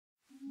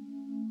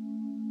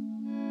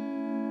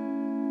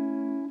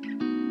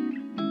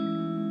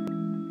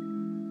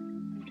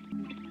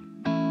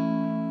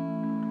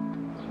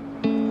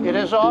It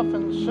is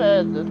often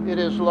said that it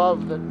is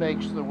love that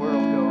makes the world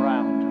go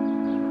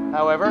round.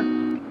 However,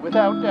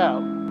 without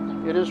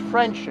doubt, it is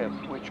friendship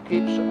which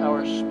keeps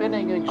our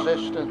spinning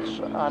existence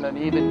on an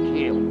even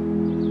keel.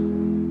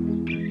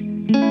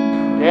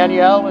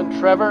 Danielle and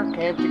Trevor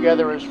came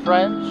together as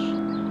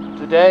friends.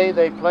 Today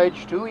they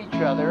pledge to each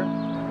other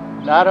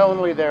not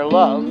only their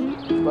love,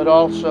 but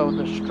also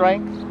the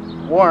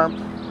strength,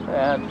 warmth,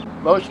 and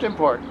most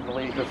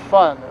importantly, the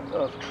fun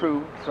of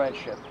true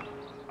friendship.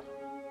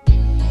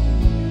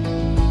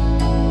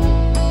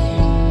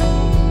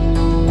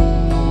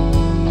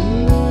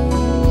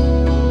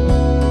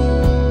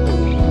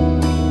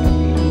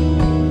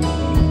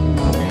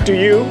 Do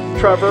you,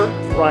 Trevor,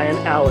 Ryan,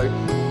 Allard,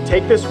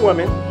 take this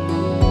woman?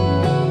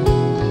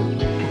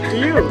 Do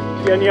you,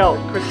 Danielle,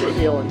 Krista,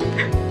 Elin,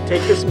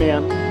 take this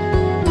man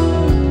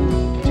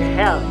to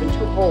have and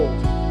to hold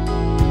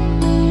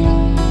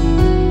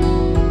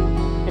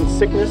in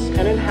sickness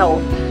and in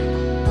health,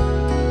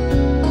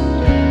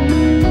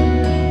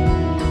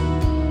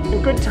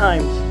 in good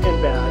times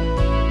and bad,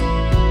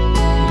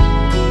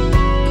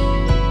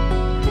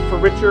 for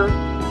richer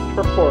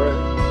or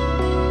poorer,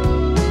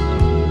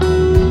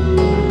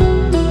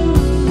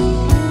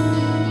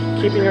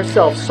 keeping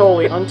yourself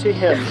solely unto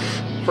him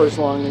for as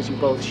long as you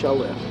both shall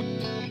live.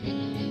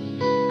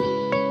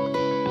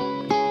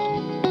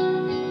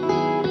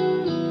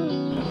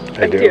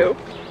 I do.